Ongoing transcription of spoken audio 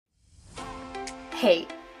Hey,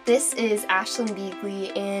 this is Ashlyn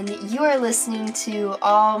Beagley, and you are listening to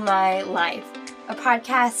All My Life, a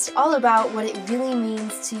podcast all about what it really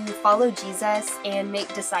means to follow Jesus and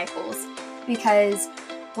make disciples. Because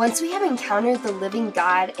once we have encountered the living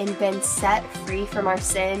God and been set free from our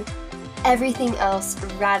sin, everything else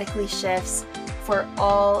radically shifts for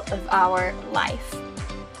all of our life.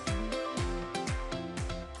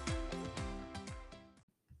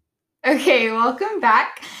 Okay, welcome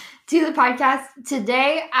back to the podcast.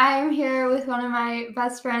 Today, I'm here with one of my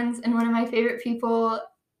best friends and one of my favorite people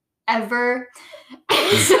ever.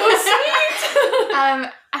 So sweet!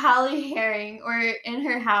 Hallie Herring. We're in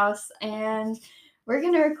her house, and we're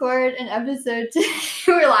going to record an episode today.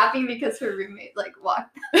 We're laughing because her roommate,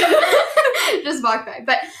 just walked by.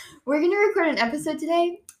 But we're going to record an episode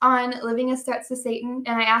today on living as threats to Satan,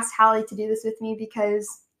 and I asked Hallie to do this with me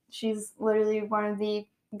because she's literally one of the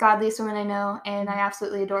godliest women I know, and I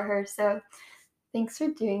absolutely adore her. So thanks for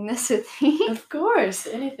doing this with me. Of course,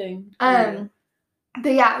 anything. But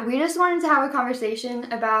yeah, we just wanted to have a conversation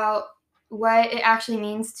about what it actually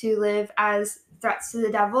means to live as threats to the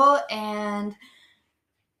devil and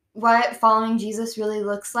what following Jesus really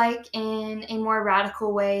looks like in a more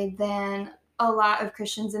radical way than a lot of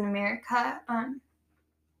Christians in America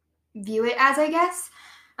view it as, I guess,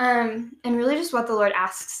 and really just what the Lord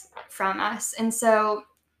asks from us. And so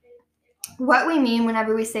what we mean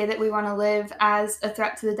whenever we say that we want to live as a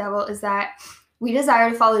threat to the devil is that we desire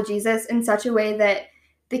to follow Jesus in such a way that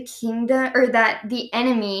the kingdom, or that the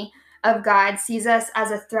enemy of God, sees us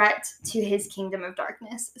as a threat to his kingdom of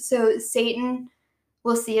darkness. So Satan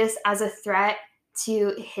will see us as a threat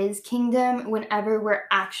to his kingdom whenever we're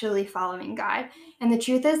actually following God. And the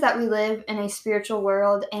truth is that we live in a spiritual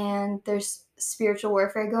world, and there's spiritual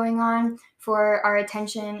warfare going on for our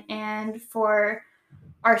attention and for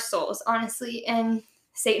our souls, honestly. And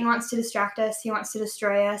Satan wants to distract us. He wants to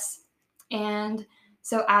destroy us. And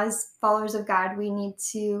so as followers of God, we need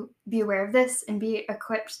to be aware of this and be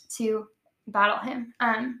equipped to battle him.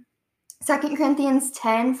 2 Corinthians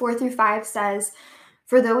 10, 4-5 says,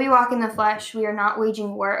 "For though we walk in the flesh, we are not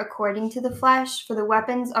waging war according to the flesh, for the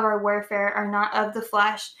weapons of our warfare are not of the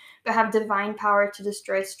flesh, but have divine power to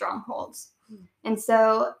destroy strongholds." And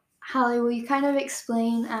so, Hallie, will you kind of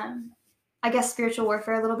explain I guess, spiritual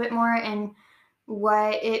warfare a little bit more and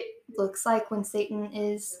what it looks like when Satan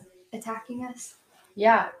is attacking us?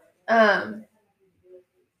 Yeah.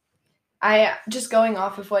 I just going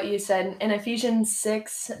off of what you said in Ephesians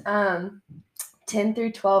 6,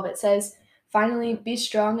 10-12, it says, "Finally, be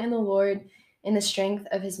strong in the Lord in the strength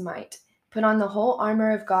of his might. Put on the whole armor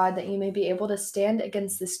of God that you may be able to stand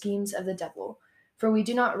against the schemes of the devil. For we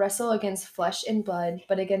do not wrestle against flesh and blood,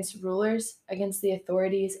 but against rulers, against the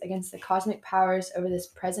authorities, against the cosmic powers over this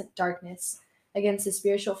present darkness, against the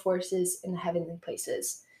spiritual forces in the heavenly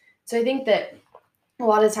places." So I think that a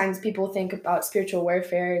lot of times people think about spiritual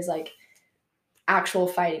warfare as like actual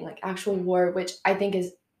fighting, like actual war, which I think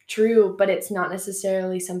is true, but it's not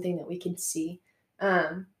necessarily something that we can see.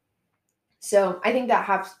 So I think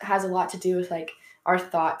that has a lot to do with like our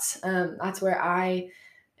thoughts. That's where I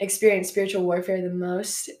experience spiritual warfare the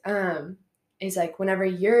most, is like whenever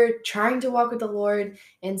you're trying to walk with the Lord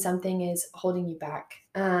and something is holding you back,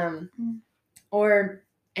 or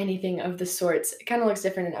anything of the sorts. It kind of looks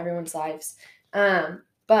different in everyone's lives.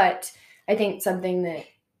 But I think something that,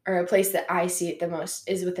 or a place that I see it the most,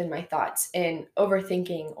 is within my thoughts and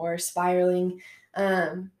overthinking or spiraling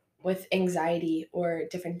with anxiety or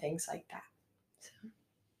different things like that. So.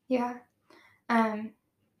 Yeah.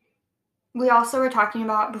 We also were talking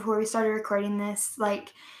about, before we started recording this,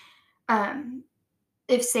 like,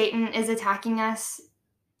 if Satan is attacking us,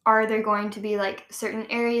 are there going to be like certain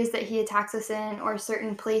areas that he attacks us in, or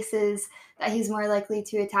certain places that he's more likely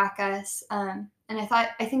to attack us? And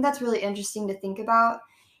I think that's really interesting to think about,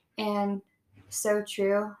 and so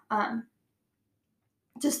true.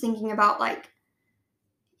 Just thinking about, like,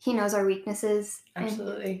 he knows our weaknesses.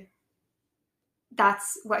 Absolutely. And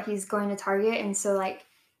that's what he's going to target. And so, like,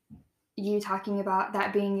 you talking about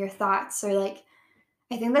that being your thoughts, or like,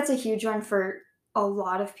 I think that's a huge one for a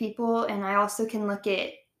lot of people. And I also can look at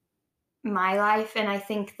my life, and I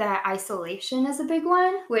think that isolation is a big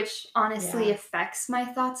one, which honestly affects my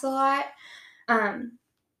thoughts a lot. And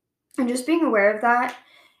just being aware of that.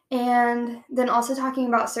 And then also talking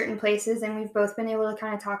about certain places, and we've both been able to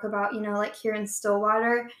kind of talk about, like here in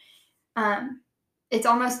Stillwater, it's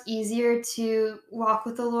almost easier to walk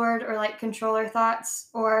with the Lord, or like control our thoughts,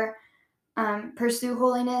 or pursue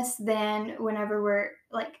holiness than whenever we're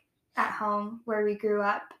like at home where we grew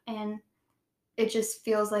up. And it just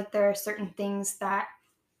feels like there are certain things that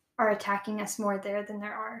are attacking us more there than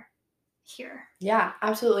there are here. Yeah,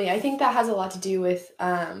 absolutely. I think that has a lot to do with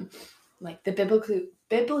like the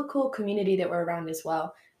biblical community that we're around as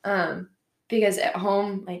well. Because at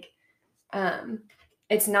home, like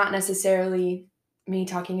it's not necessarily me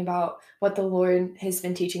talking about what the Lord has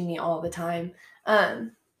been teaching me all the time.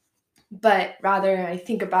 But rather I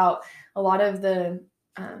think about a lot of the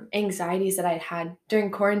anxieties that I'd had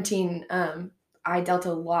during quarantine. I dealt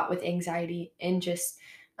a lot with anxiety and just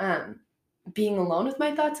um, being alone with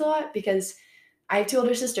my thoughts a lot because I have two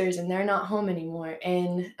older sisters and they're not home anymore,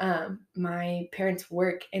 and my parents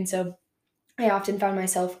work, and so I often found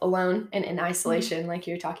myself alone and in isolation, like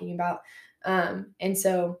you're talking about. And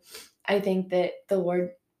so I think that the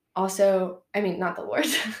Lord also, I mean, not the Lord,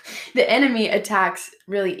 the enemy attacks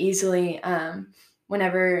really easily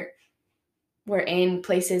whenever we're in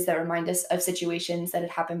places that remind us of situations that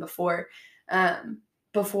had happened before.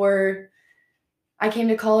 Before I came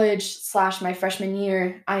to college / my freshman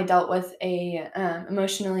year, I dealt with a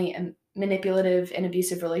emotionally manipulative and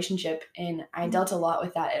abusive relationship, and I dealt a lot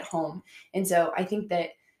with that at home. And so I think that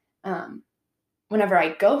um, whenever I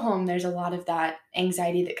go home, there's a lot of that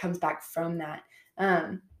anxiety that comes back from that.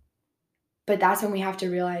 Um, but that's when we have to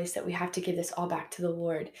realize that we have to give this all back to the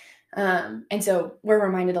Lord. And so we're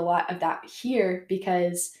reminded a lot of that here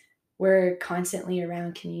because we're constantly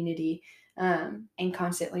around community and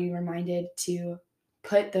constantly reminded to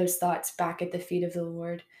put those thoughts back at the feet of the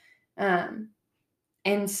Lord. Um,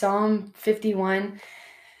 in Psalm 51,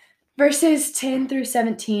 verses 10 through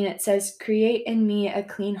 17, it says, "Create in me a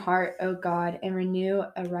clean heart, O God, and renew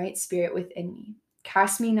a right spirit within me.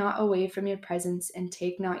 Cast me not away from your presence, and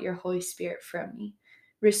take not your Holy Spirit from me.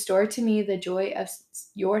 Restore to me the joy of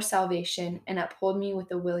your salvation, and uphold me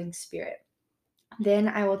with a willing spirit. Then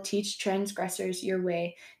I will teach transgressors your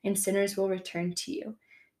way, and sinners will return to you.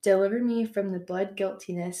 Deliver me from the blood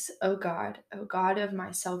guiltiness, O God of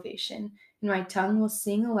my salvation, and my tongue will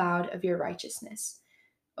sing aloud of your righteousness.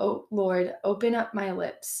 O Lord, open up my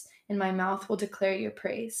lips, and my mouth will declare your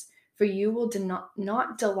praise. For you will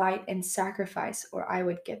not delight in sacrifice, or I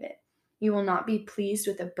would give it. You will not be pleased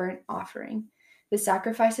with a burnt offering. The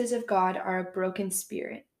sacrifices of God are a broken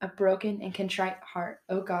spirit, a broken and contrite heart.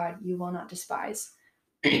 O God, you will not despise."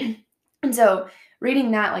 And so,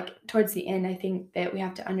 reading that, like towards the end, I think that we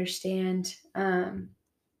have to understand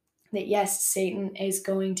that yes, Satan is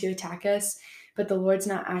going to attack us, but the Lord's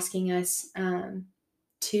not asking us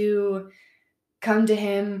to come to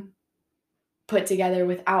him put together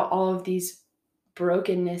without all of these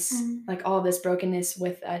brokenness, like all of this brokenness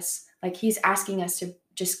with us. Like he's asking us to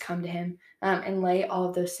just come to him and lay all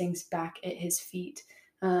of those things back at his feet,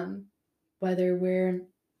 whether we're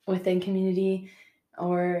within community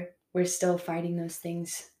or we're still fighting those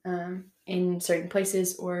things in certain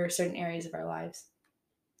places or certain areas of our lives.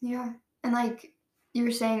 Yeah. And like you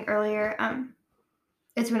were saying earlier,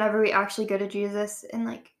 it's whenever we actually go to Jesus and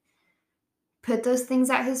like put those things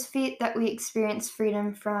at his feet that we experience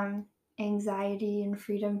freedom from anxiety and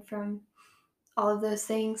freedom from all of those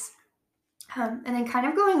things. And then kind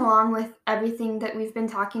of going along with everything that we've been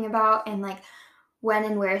talking about and like when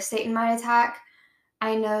and where Satan might attack,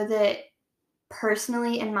 I know that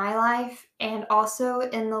personally in my life and also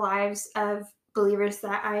in the lives of believers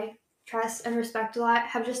that I trust and respect a lot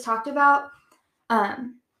have just talked about.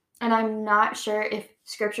 And I'm not sure if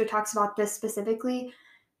scripture talks about this specifically,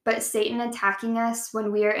 but Satan attacking us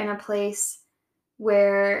when we are in a place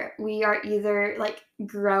where we are either like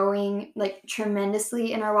growing like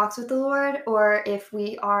tremendously in our walks with the Lord, or if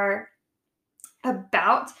we are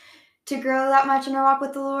about to grow that much in our walk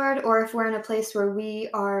with the Lord, or if we're in a place where we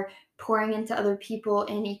are pouring into other people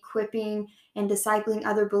and equipping and discipling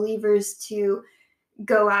other believers to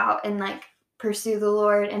go out and like pursue the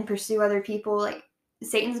Lord and pursue other people, like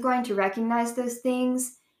Satan's going to recognize those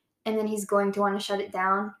things and then he's going to want to shut it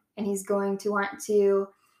down and he's going to want to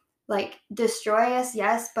like destroy us,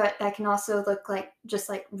 yes, but that can also look like just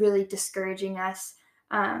like really discouraging us,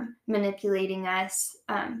 manipulating us,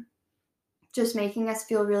 just making us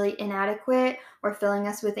feel really inadequate or filling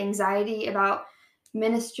us with anxiety about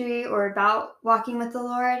ministry or about walking with the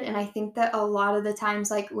Lord. And I think that a lot of the times,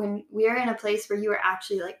 like when we're in a place where you are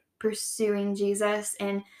actually like pursuing Jesus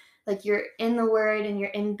and like you're in the word and you're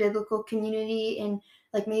in biblical community and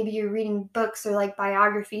like maybe you're reading books or like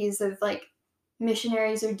biographies of like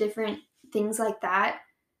missionaries or different things like that,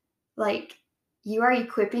 like you are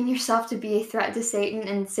equipping yourself to be a threat to Satan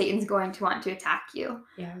and Satan's going to want to attack you.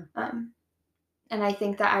 Yeah. And I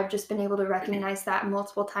think that I've just been able to recognize that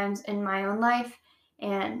multiple times in my own life.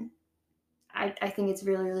 And I think it's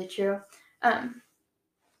really, really true.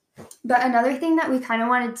 But another thing that we kind of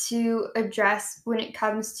wanted to address when it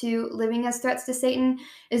comes to living as threats to Satan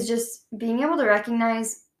is just being able to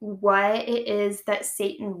recognize what it is that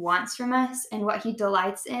Satan wants from us and what he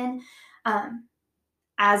delights in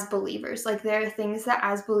as believers. Like, there are things that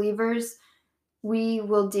as believers we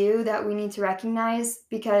will do that we need to recognize,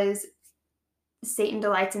 because Satan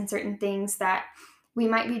delights in certain things that we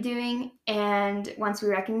might be doing. And once we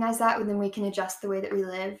recognize that, then we can adjust the way that we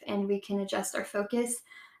live and we can adjust our focus.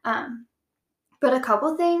 But a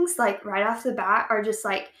couple things, like right off the bat, are just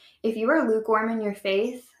like, if you are lukewarm in your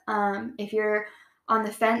faith, if you're on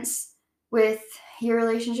the fence with your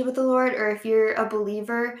relationship with the Lord, or if you're a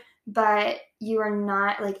believer but you are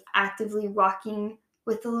not like actively walking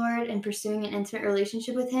with the Lord and pursuing an intimate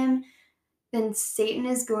relationship with him, then Satan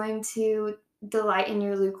is going to delight in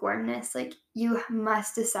your lukewarmness. Like, you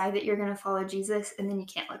must decide that you're going to follow Jesus, and then you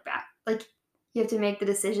can't look back. Like, you have to make the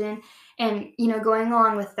decision. And, going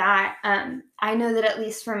along with that, I know that at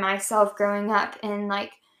least for myself, growing up in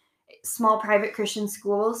like small private Christian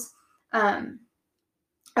schools, a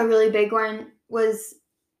really big one was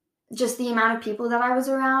just the amount of people that I was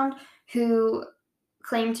around who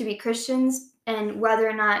claimed to be Christians, and whether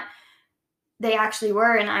or not they actually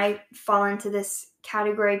were, and I fall into this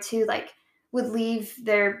category too, like, would leave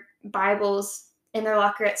their Bibles in their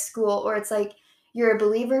locker at school, or it's like, you're a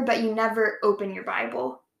believer but you never open your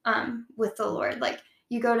Bible with the Lord. Like,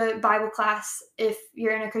 you go to Bible class if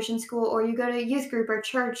you're in a Christian school, or you go to youth group or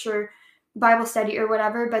church or Bible study or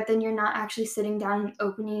whatever, but then you're not actually sitting down and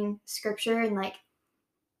opening scripture and like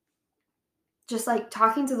just like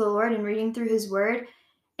talking to the Lord and reading through his word.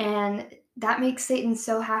 And that makes Satan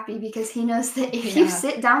so happy, because he knows that if you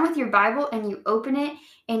sit down with your Bible and you open it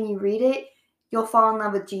and you read it, you'll fall in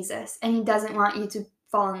love with Jesus. And he doesn't want you to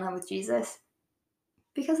fall in love with Jesus,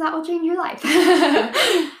 because that will change your life.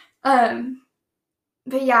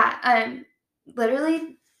 But yeah,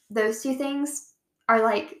 literally those two things are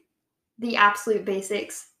like the absolute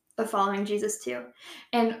basics of following Jesus too.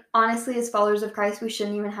 And honestly, as followers of Christ, we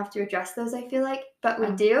shouldn't even have to address those, I feel like, but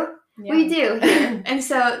we do. Yeah. We do here. And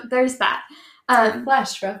so there's that. Our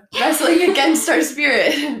flesh wrestling against our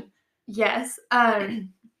spirit. Yes.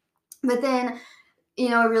 But then,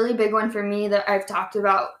 a really big one for me that I've talked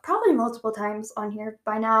about probably multiple times on here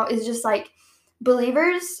by now is just like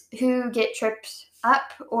believers who get tripped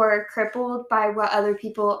up or crippled by what other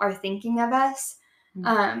people are thinking of us.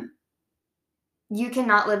 You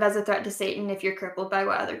cannot live as a threat to Satan if you're crippled by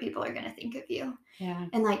what other people are going to think of you. Yeah.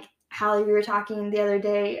 And like, Hallie, we were talking the other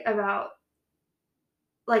day about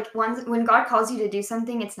like, when God calls you to do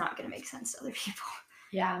something, it's not going to make sense to other people.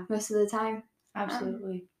 Yeah. Most of the time.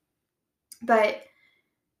 Absolutely. But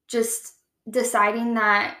just deciding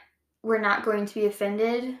that we're not going to be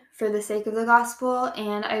offended for the sake of the gospel.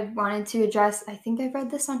 And I wanted to address, I think I've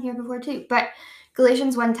read this on here before too, but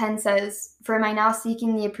Galatians 1:10 says, "For am I now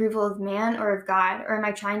seeking the approval of man or of God? Or am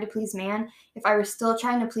I trying to please man? If I were still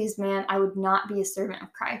trying to please man, I would not be a servant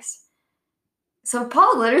of Christ." So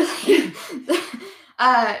Paul literally,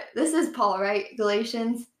 this is Paul, right?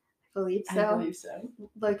 Galatians? I believe so. I believe so.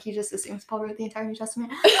 Like, he just assumes Paul wrote the entire New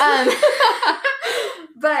Testament.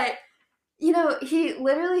 But, he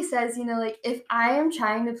literally says, like, if I am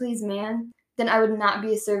trying to please man, then I would not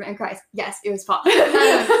be a servant of Christ. Yes, it was Paul.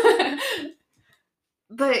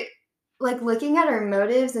 But, like, looking at our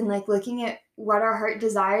motives and, like, looking at what our heart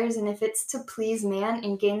desires, and if it's to please man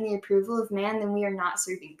and gain the approval of man, then we are not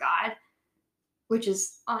serving God, which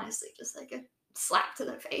is honestly just like a slap to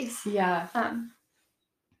the face. Yeah.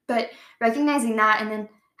 But recognizing that, and then,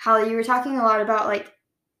 Hallie, you were talking a lot about, like,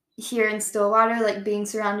 here in Stillwater, like, being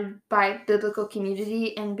surrounded by biblical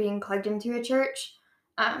community and being plugged into a church.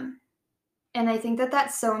 And I think that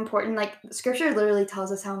that's so important. Like, scripture literally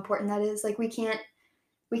tells us how important that is. Like, we can't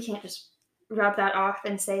just rub that off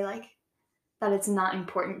and say, like, that it's not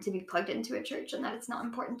important to be plugged into a church and that it's not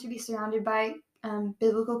important to be surrounded by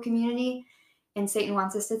biblical community. And Satan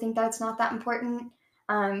wants us to think that it's not that important,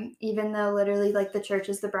 even though literally, like, the church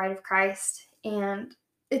is the bride of Christ. And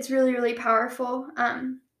it's really, really powerful.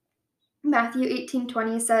 Matthew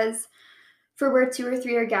 18:20 says, "For where 2 or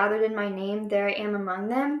 3 are gathered in my name, there I am among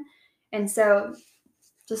them." And so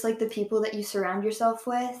just like the people that you surround yourself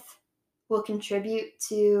with will contribute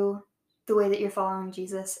to the way that you're following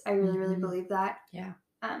Jesus. I really, really believe that. Yeah.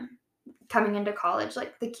 Coming into college,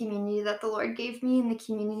 like, the community that the Lord gave me and the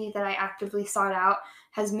community that I actively sought out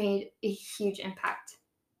has made a huge impact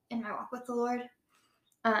in my walk with the Lord.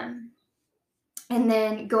 And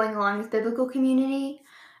then going along with biblical community,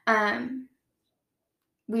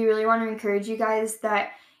 we really want to encourage you guys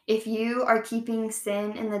that if you are keeping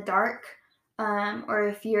sin in the dark, or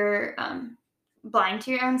if you're blind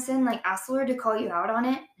to your own sin, like ask the Lord to call you out on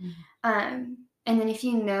it. And then if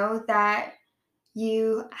you know that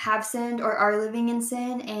you have sinned or are living in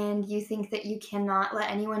sin and you think that you cannot let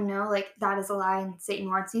anyone know, like that is a lie, and Satan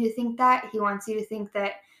wants you to think that. He wants you to think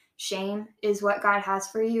that shame is what God has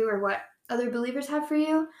for you or what other believers have for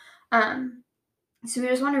you. So we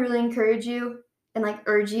just want to really encourage you and like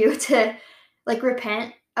urge you to like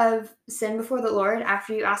repent of sin before the Lord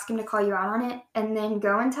after you ask him to call you out on it, and then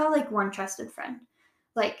go and tell like one trusted friend.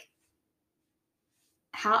 Like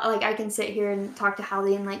how, like I can sit here and talk to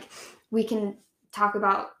Hallie and like we can talk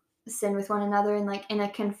about sin with one another in like in a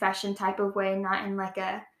confession type of way, not in like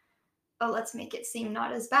a, oh, let's make it seem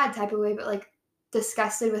not as bad type of way, but like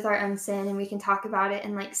disgusted with our own sin, and we can talk about it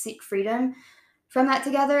and like seek freedom from that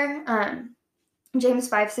together. James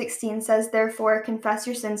 5:16 says, therefore, confess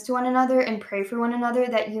your sins to one another and pray for one another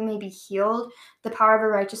that you may be healed. The power of a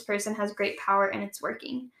righteous person has great power and it's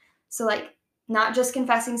working. So like not just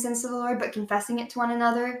confessing sins to the Lord, but confessing it to one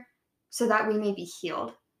another so that we may be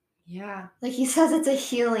healed. Yeah. Like he says it's a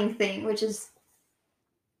healing thing, which is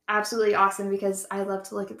absolutely awesome because I love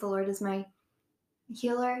to look at the Lord as my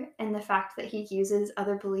healer, and the fact that he uses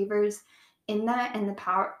other believers in that, and the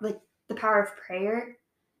power of prayer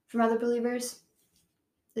from other believers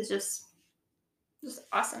is just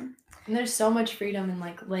awesome. And there's so much freedom in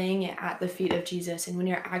like laying it at the feet of Jesus, and when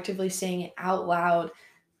you're actively saying it out loud,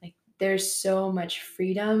 like there's so much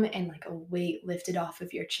freedom and like a weight lifted off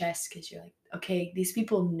of your chest because you're like, okay, these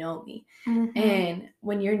people know me. And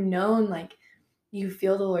when you're known, like you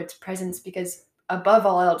feel the Lord's presence, because above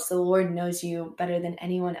all else, the Lord knows you better than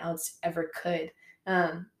anyone else ever could.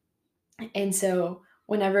 And so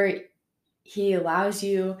whenever he allows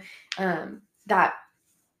you that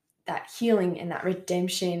healing and that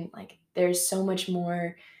redemption, like there's so much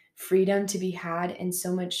more freedom to be had, and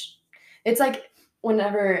so much, it's like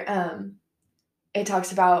whenever it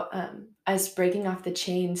talks about us breaking off the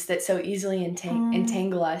chains that so easily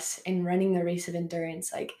entangle us in running the race of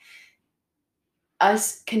endurance, like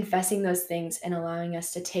us confessing those things and allowing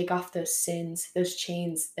us to take off those sins, those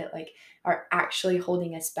chains that like are actually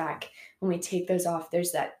holding us back. When we take those off,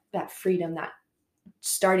 there's that freedom, that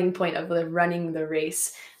starting point of running the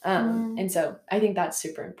race. And so I think that's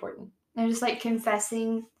super important. And just like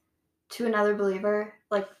confessing to another believer,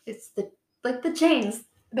 like it's the chains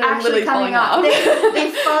They're actually coming off.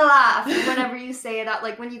 They fall off whenever you say it out.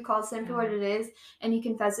 Like when you call sin for what it is and you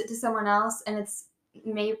confess it to someone else, and it's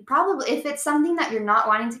probably if it's something that you're not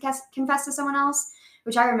wanting to confess to someone else,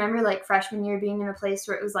 which I remember like freshman year being in a place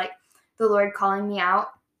where it was like the Lord calling me out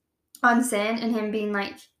on sin, and him being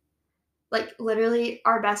like literally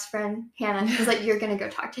our best friend Hannah was like, you're gonna go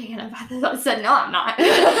talk to Hannah about this. I said, no, I'm not.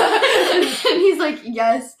 And he's like,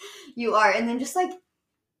 yes, you are. And then just like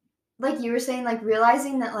you were saying, like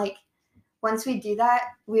realizing that like once we do that,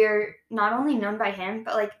 we're not only known by him,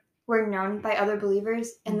 but like we're known by other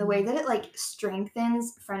believers, and the way that it like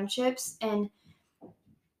strengthens friendships, and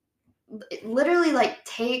it literally like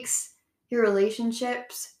takes your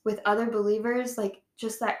relationships with other believers, like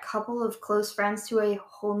just that couple of close friends, to a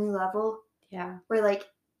whole new level. Yeah. Where like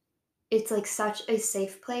it's like such a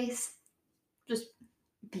safe place. Just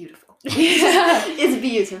beautiful. It's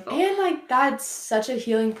beautiful. And like that's such a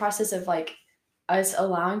healing process of like us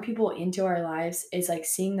allowing people into our lives, is like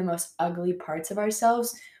seeing the most ugly parts of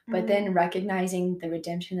ourselves, but then recognizing the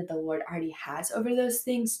redemption that the Lord already has over those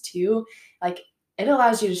things too. Like it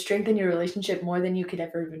allows you to strengthen your relationship more than you could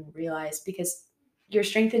ever even realize, because you're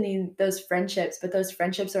strengthening those friendships, but those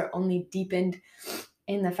friendships are only deepened,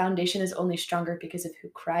 and the foundation is only stronger because of who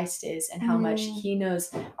Christ is and how much he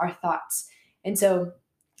knows our thoughts. And so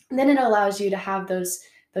then it allows you to have those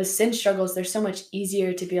sin struggles. They're so much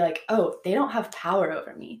easier to be like, oh, they don't have power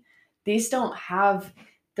over me. These don't have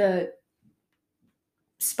the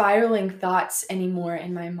spiraling thoughts anymore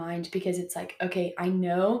in my mind, because it's like, okay, I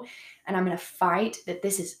know, and I'm going to fight that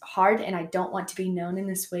this is hard and I don't want to be known in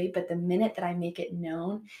this way. But the minute that I make it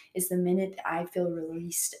known is the minute that I feel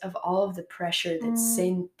released of all of the pressure that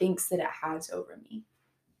sin thinks that it has over me.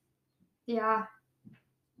 Yeah.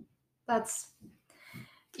 That's,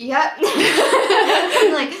 yeah.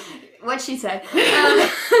 Like what she said.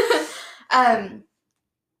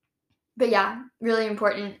 But yeah, really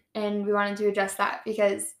important, and we wanted to address that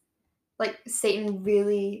because like Satan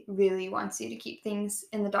really, really wants you to keep things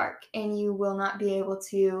in the dark, and you will not be able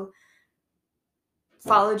to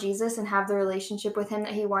follow Jesus and have the relationship with him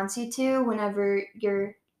that he wants you to whenever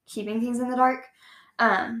you're keeping things in the dark.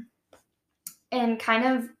 And kind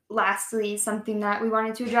of lastly, something that we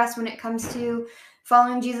wanted to address when it comes to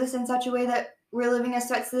following Jesus in such a way that we're living as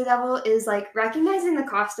threats to the devil is like recognizing the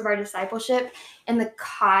cost of our discipleship and the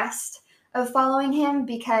cost of following him,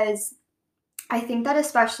 because I think that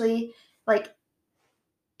especially like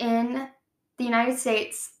in the United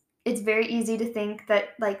States, it's very easy to think that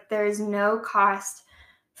like there is no cost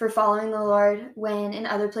for following the Lord, when in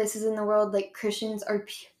other places in the world, like Christians are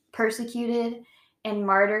persecuted and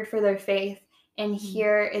martyred for their faith. And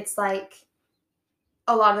here it's like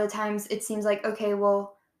a lot of the times it seems like, okay,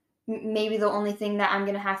 well, maybe the only thing that I'm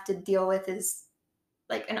going to have to deal with is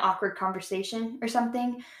like an awkward conversation or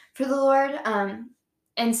something for the Lord.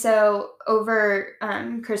 And so over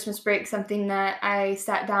Christmas break, something that I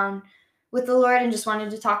sat down with the Lord and just wanted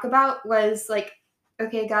to talk about was like,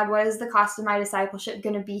 okay, God, what is the cost of my discipleship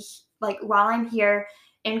going to be like while I'm here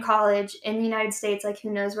in college in the United States? Like, who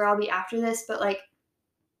knows where I'll be after this, but like,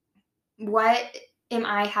 what am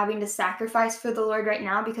I having to sacrifice for the Lord right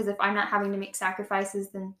now? Because if I'm not having to make sacrifices,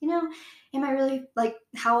 then, am I really like,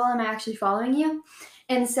 how well am I actually following you?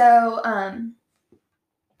 And so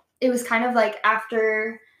it was kind of like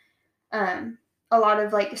after a lot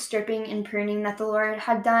of like stripping and pruning that the Lord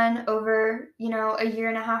had done over, a year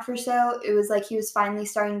and a half or so, it was like he was finally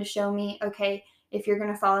starting to show me, okay, if you're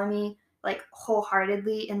going to follow me like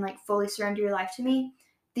wholeheartedly and like fully surrender your life to me,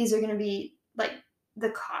 these are going to be like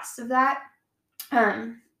the cost of that.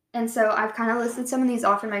 And so I've kind of listed some of these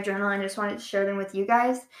off in my journal, and I just wanted to share them with you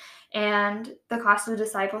guys. And the cost of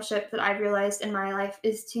discipleship that I've realized in my life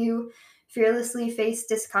is to fearlessly face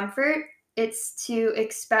discomfort. It's to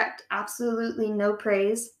expect absolutely no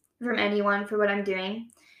praise from anyone for what I'm doing.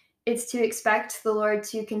 It's to expect the Lord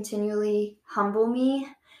to continually humble me,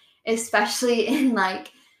 especially in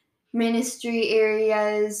like ministry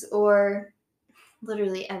areas or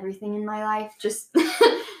literally everything in my life, just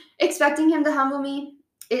expecting him to humble me.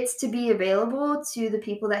 It's to be available to the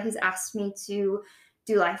people that he's asked me to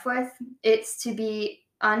do life with. It's to be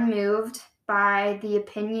unmoved by the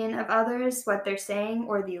opinion of others, what they're saying,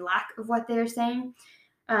 or the lack of what they're saying.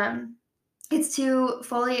 It's to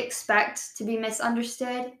fully expect to be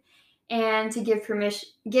misunderstood and to give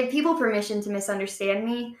people permission to misunderstand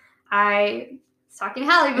me. I was talking to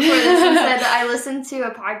Hallie before this and said that I listened to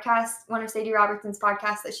a podcast, one of Sadie Robertson's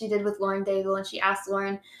podcasts that she did with Lauren Daigle, and she asked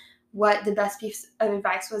Lauren what the best piece of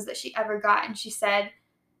advice was that she ever got, and she said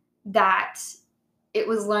that it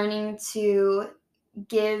was learning to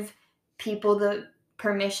give people the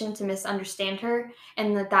permission to misunderstand her,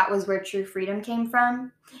 and that was where true freedom came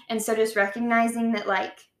from. And so just recognizing that,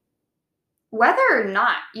 like, whether or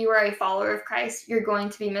not you are a follower of Christ, you're going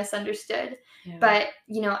to be misunderstood. Yeah. But,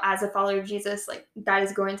 as a follower of Jesus, like, that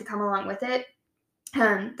is going to come along with it.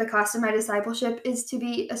 The cost of my discipleship is to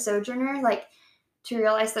be a sojourner, like, to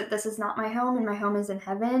realize that this is not my home and my home is in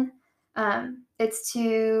heaven. It's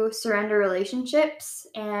to surrender relationships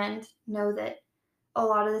and know that a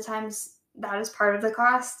lot of the times that is part of the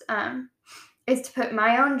cost. It's to put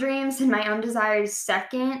my own dreams and my own desires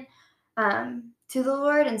second to the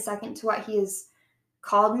Lord and second to what he has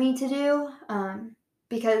called me to do.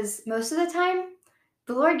 Because most of the time,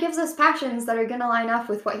 the Lord gives us passions that are going to line up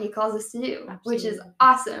with what he calls us to do, Absolutely. Which is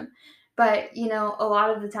awesome. But, a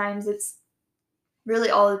lot of the times it's really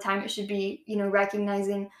all the time it should be,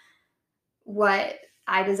 recognizing what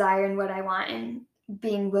I desire and what I want and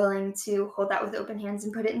being willing to hold that with open hands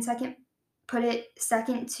and put it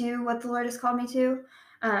second to what the Lord has called me to.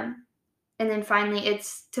 And then finally,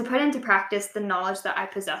 it's to put into practice the knowledge that I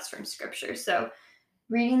possess from Scripture. So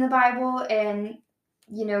reading the Bible and,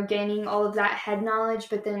 gaining all of that head knowledge,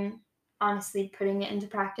 but then honestly putting it into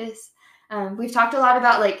practice. We've talked a lot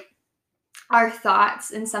about, like, our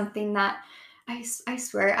thoughts, and something that I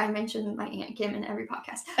swear I mentioned my Aunt Kim in every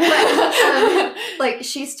podcast. But, like,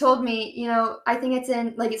 she's told me, I think it's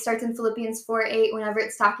in, like, it starts in Philippians 4:8, whenever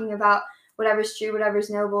it's talking about whatever's true, whatever's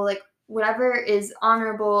noble, like, whatever is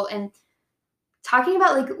honorable, and talking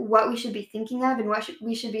about, like, what we should be thinking of and what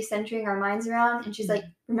we should be centering our minds around. And she's like,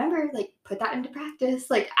 remember, like, put that into practice,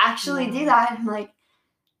 like, actually do that. And I'm like,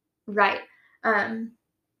 right. And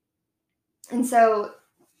so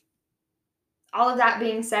all of that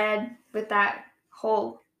being said, with that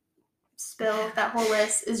whole spill, that whole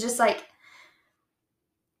list, is just like,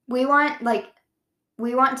 we want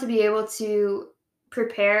to be able to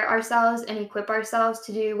prepare ourselves and equip ourselves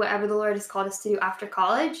to do whatever the Lord has called us to do after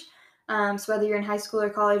college. So whether you're in high school or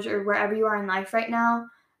college or wherever you are in life right now,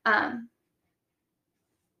 the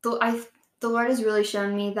Lord has really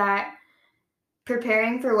shown me that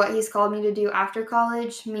preparing for what he's called me to do after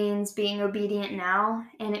college means being obedient now,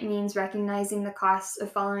 and it means recognizing the costs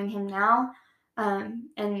of following him now,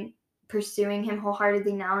 and pursuing him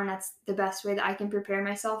wholeheartedly now, and that's the best way that I can prepare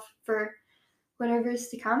myself for whatever is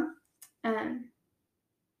to come.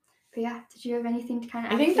 But yeah, did you have anything to kind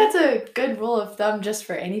of I think that's a good rule of thumb just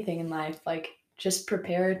for anything in life. Like, just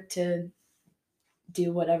prepare to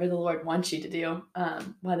do whatever the Lord wants you to do,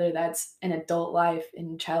 whether that's in adult life,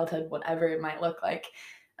 in childhood, whatever it might look like.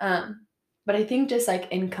 But I think just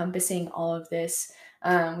like encompassing all of this,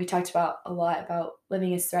 we talked about a lot about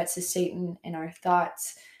living as threats to Satan and our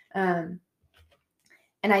thoughts. And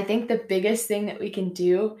I think the biggest thing that we can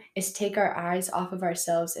do is take our eyes off of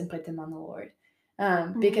ourselves and put them on the Lord.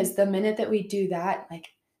 Because the minute that we do that, like,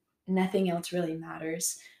 nothing else really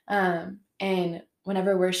matters. And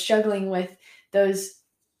whenever we're struggling with those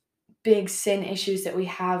big sin issues that we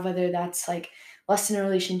have, whether that's like lust in a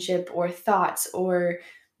relationship or thoughts or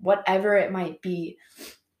whatever it might be,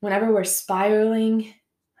 whenever we're spiraling,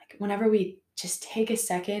 like whenever we just take a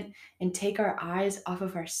second and take our eyes off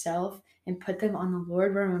of ourselves and put them on the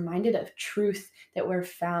Lord, we're reminded of truth that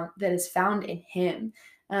is found in Him,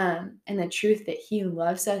 and the truth that He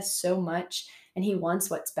loves us so much and He wants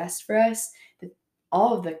what's best for us. That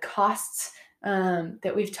all of the costs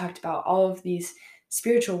that we've talked about, all of these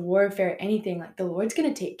spiritual warfare, anything, like, the Lord's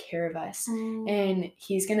going to take care of us, and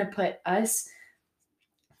He's going to put us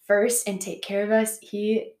first and take care of us.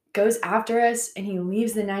 He goes after us and He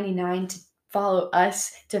leaves the 99 to follow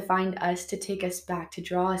us, to find us, to take us back, to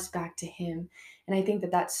draw us back to Him. And I think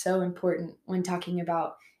that that's so important when talking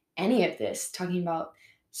about any of this, talking about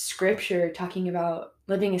scripture, talking about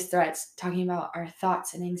living as threats, talking about our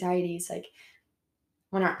thoughts and anxieties. Like,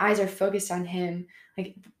 when our eyes are focused on Him,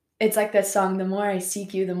 like, it's like that song, the more I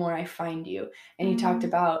seek you, the more I find you. And you talked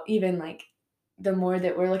about even like the more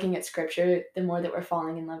that we're looking at scripture, the more that we're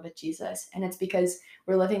falling in love with Jesus. And it's because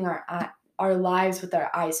we're living our lives with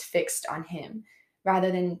our eyes fixed on Him,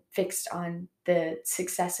 rather than fixed on the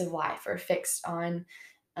success of life or fixed on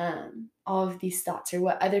all of these thoughts or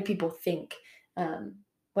what other people think.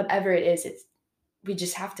 Whatever it is, we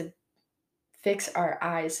just have to fix our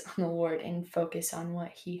eyes on the Lord and focus on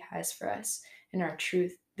what He has for us and our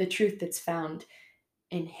truth, the truth that's found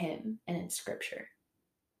in Him and in scripture.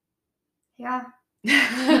 Yeah.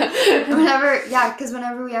 Because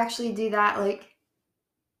whenever we actually do that, like,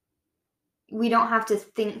 we don't have to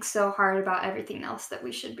think so hard about everything else that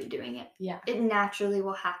we should be doing it. Yeah. It naturally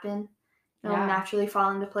will happen. It'll naturally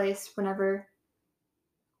fall into place whenever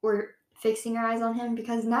we're fixing our eyes on Him,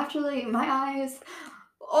 because naturally my eyes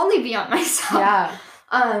will only be on myself. Yeah.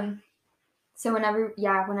 So whenever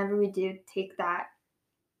we do take that,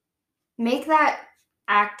 make that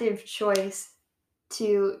active choice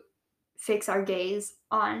to fix our gaze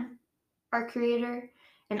on our Creator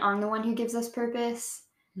and on the one who gives us purpose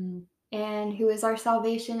and who is our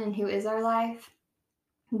salvation and who is our life,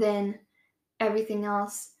 then everything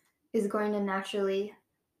else is going to naturally,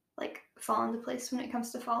 like, fall into place when it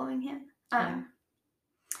comes to following Him.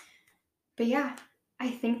 But yeah, I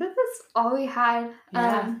think that that's all we had.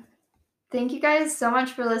 Thank you guys so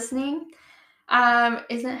much for listening.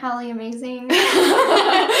 Isn't Hallie amazing?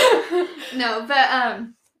 No,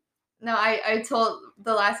 I told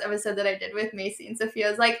the last episode that I did with Macy and Sophia, I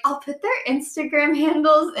was like, I'll put their Instagram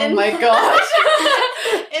handles in my gosh.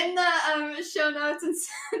 in the show notes. And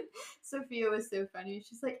Sophia was so funny.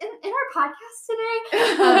 She's like, in our podcast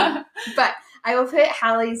today? But I will put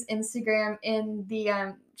Hallie's Instagram in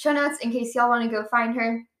the show notes in case y'all want to go find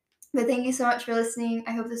her. But thank you so much for listening.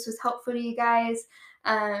 I hope this was helpful to you guys.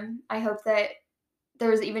 I hope that there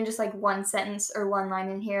was even just like one sentence or one line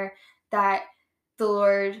in here that the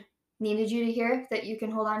Lord needed you to hear, that you can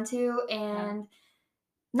hold on to, and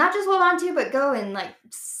not just hold on to, but go and like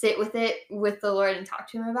sit with it with the Lord and talk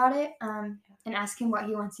to Him about it, and ask Him what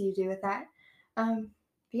He wants you to do with that. But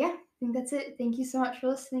yeah, I think that's it. Thank you so much for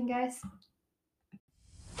listening, guys.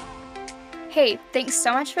 Hey, thanks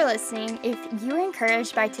so much for listening. If you were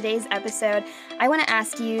encouraged by today's episode, I want to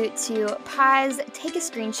ask you to pause, take a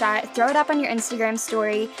screenshot, throw it up on your Instagram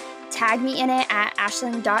story, tag me in it at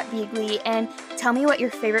ashlyn.beagley, and tell me what your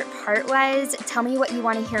favorite part was. Tell me what you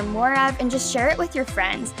want to hear more of, and just share it with your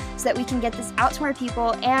friends so that we can get this out to more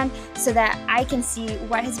people, and so that I can see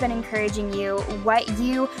what has been encouraging you, what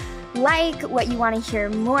you like, what you want to hear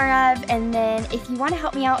more of. And then if you want to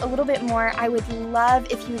help me out a little bit more, I would love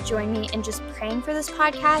if you would join me in just praying for this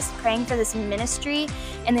podcast, praying for this ministry.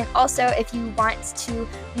 And then also, if you want to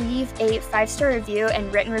leave a 5-star review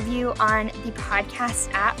and written review on the podcast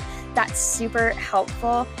app, that's super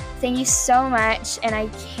helpful. Thank you so much, and I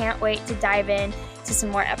can't wait to dive in to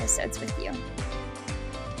some more episodes with you.